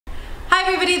Hi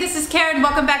everybody, this is Karen.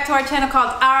 Welcome back to our channel called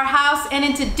Our House. And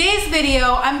in today's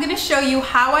video, I'm going to show you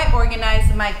how I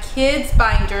organize my kids'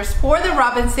 binders for the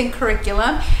Robinson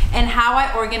curriculum and how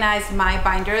I organize my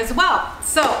binder as well.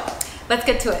 So let's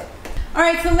get to it. All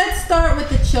right, so let's start with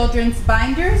the children's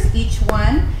binders. Each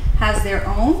one has their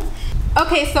own.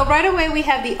 Okay, so right away we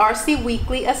have the RC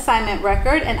Weekly assignment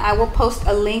record, and I will post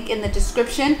a link in the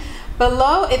description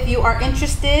below if you are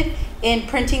interested in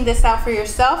printing this out for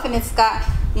yourself. And it's got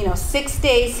 6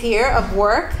 days here of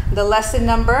work, the lesson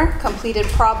number, completed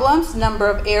problems, number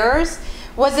of errors,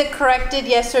 was it corrected,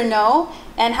 yes or no,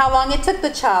 and how long it took the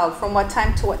child, from what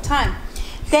time to what time.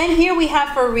 Then here we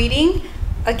have for reading,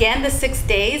 again, the 6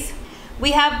 days.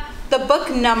 We have the book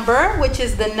number, which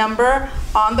is the number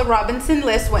on the Robinson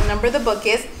list, what number the book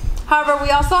is. However, we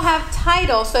also have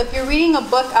title, so if you're reading a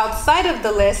book outside of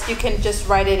the list, you can just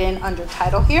write it in under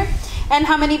title here, and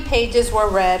how many pages were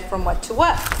read from what to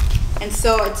what. And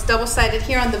so it's double-sided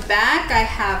here on the back. I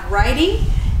have writing,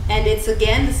 and it's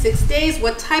again the 6 days.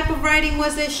 What type of writing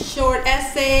was it? Short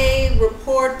essay,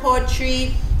 report,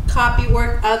 poetry, copy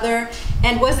work, other,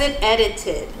 and was it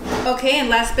edited? Okay, and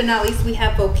last but not least, we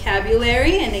have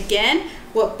vocabulary, and again,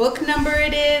 what book number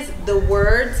it is, the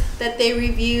words that they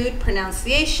reviewed,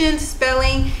 pronunciation,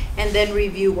 spelling, and then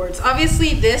review words.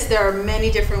 Obviously there are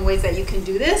many different ways that you can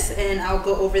do this, and I'll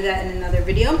go over that in another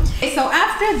video. Okay, so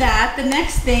after that, the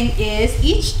next thing is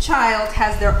each child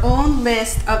has their own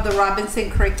list of the Robinson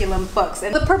curriculum books.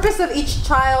 And the purpose of each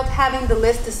child having the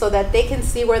list is so that they can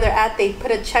see where they're at. They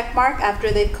put a check mark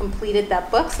after they've completed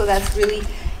that book, so that's really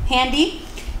handy.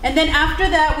 And then after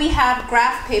that, we have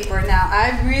graph paper. Now,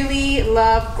 I really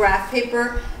love graph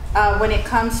paper when it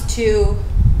comes to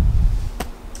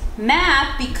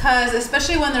math, because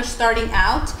especially when they're starting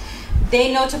out,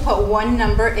 they know to put one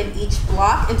number in each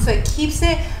block, and so it keeps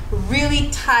it really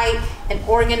tight and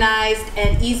organized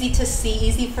and easy to see,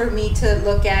 easy for me to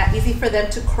look at, easy for them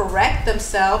to correct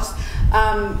themselves.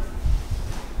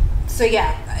 So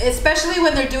yeah, especially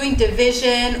when they're doing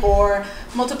division or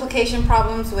multiplication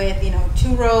problems with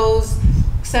 2 rows,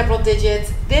 several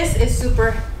digits, this is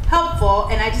super helpful,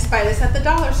 and I just buy this at the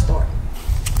dollar store.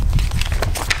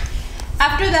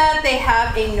 After that, they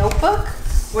have a notebook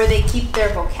where they keep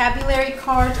their vocabulary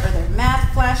cards or their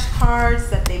math flashcards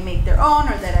that they make their own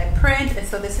or that I print, and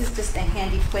so this is just a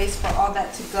handy place for all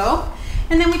that to go.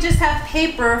 And then we just have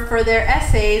paper for their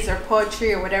essays or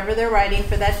poetry or whatever they're writing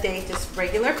for that day, just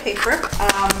regular paper,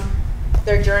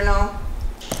 their journal.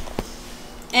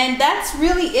 And that's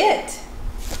really it.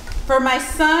 For my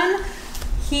son,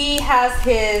 he has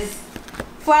his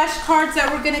flashcards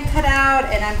that we're gonna cut out,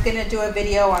 and I'm gonna do a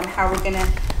video on how we're gonna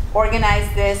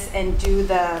organize this and do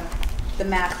the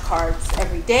math cards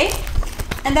every day.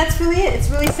 And that's really it, it's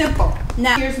really simple.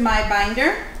 Now, here's my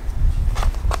binder.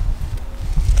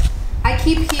 I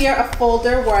keep here a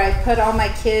folder where I put all my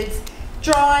kids'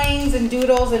 drawings and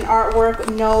doodles and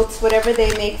artwork, notes, whatever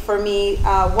they make for me.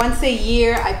 Once a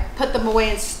year, I put them away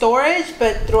in storage,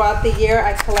 but throughout the year,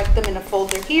 I collect them in a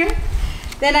folder here.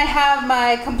 Then I have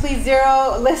my complete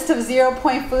list of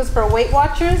 0-point foods for Weight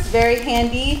Watchers, very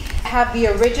handy. I have the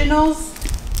originals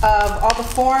of all the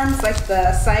forms, like the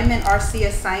assignment, RC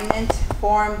assignment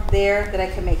form there that I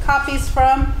can make copies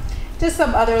from. Just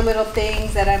some other little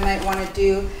things that I might want to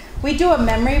do. We do a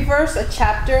memory verse, a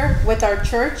chapter with our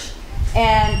church,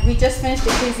 and we just finished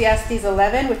Ecclesiastes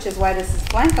 11, which is why this is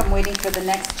blank. I'm waiting for the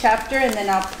next chapter, and then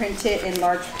I'll print it in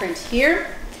large print here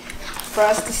for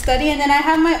us to study. And then I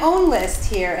have my own list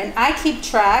here, and I keep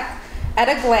track at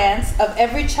a glance of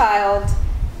every child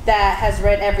that has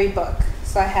read every book.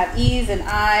 So I have E's and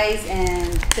I's,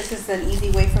 and this is an easy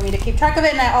way for me to keep track of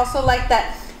it. And I also like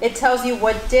that it tells you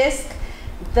what disc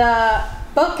the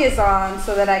book is on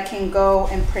so that I can go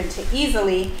and print it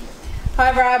easily.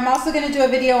 However, I'm also going to do a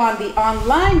video on the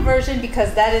online version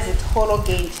because that is a total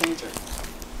game changer.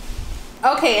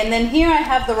 Okay, and then here I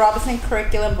have the Robinson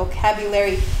curriculum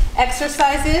vocabulary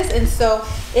exercises, and so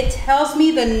it tells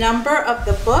me the number of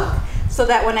the book so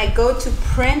that when I go to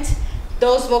print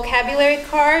those vocabulary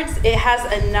cards, it has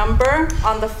a number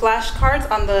on the flashcards,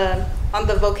 on the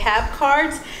vocab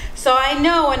cards. So I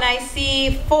know when I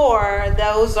see 4,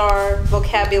 those are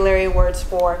vocabulary words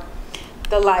for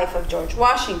the life of George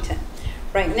Washington.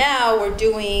 Right now we're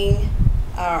doing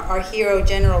our hero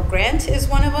General Grant is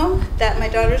one of them that my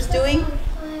daughter's doing.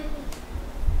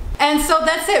 And so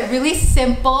that's it, really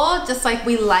simple, just like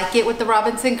we like it with the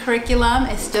Robinson curriculum.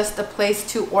 It's just a place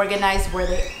to organize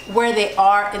where they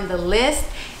are in the list,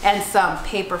 and some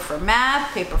paper for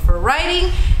math, paper for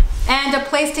writing, and a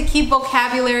place to keep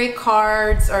vocabulary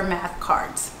cards or math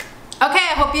cards. Okay,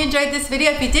 I hope you enjoyed this video.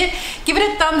 If you did, give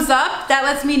it a thumbs up. That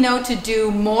lets me know to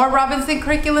do more Robinson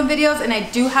Curriculum videos, and I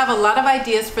do have a lot of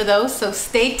ideas for those, so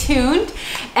stay tuned.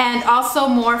 And also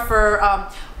more for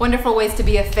wonderful ways to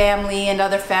be a family and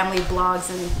other family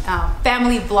blogs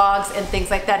and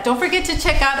things like that. Don't forget to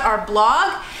check out our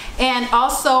blog and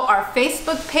also our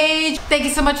Facebook page. Thank you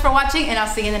so much for watching, and I'll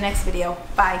see you in the next video.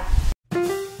 Bye.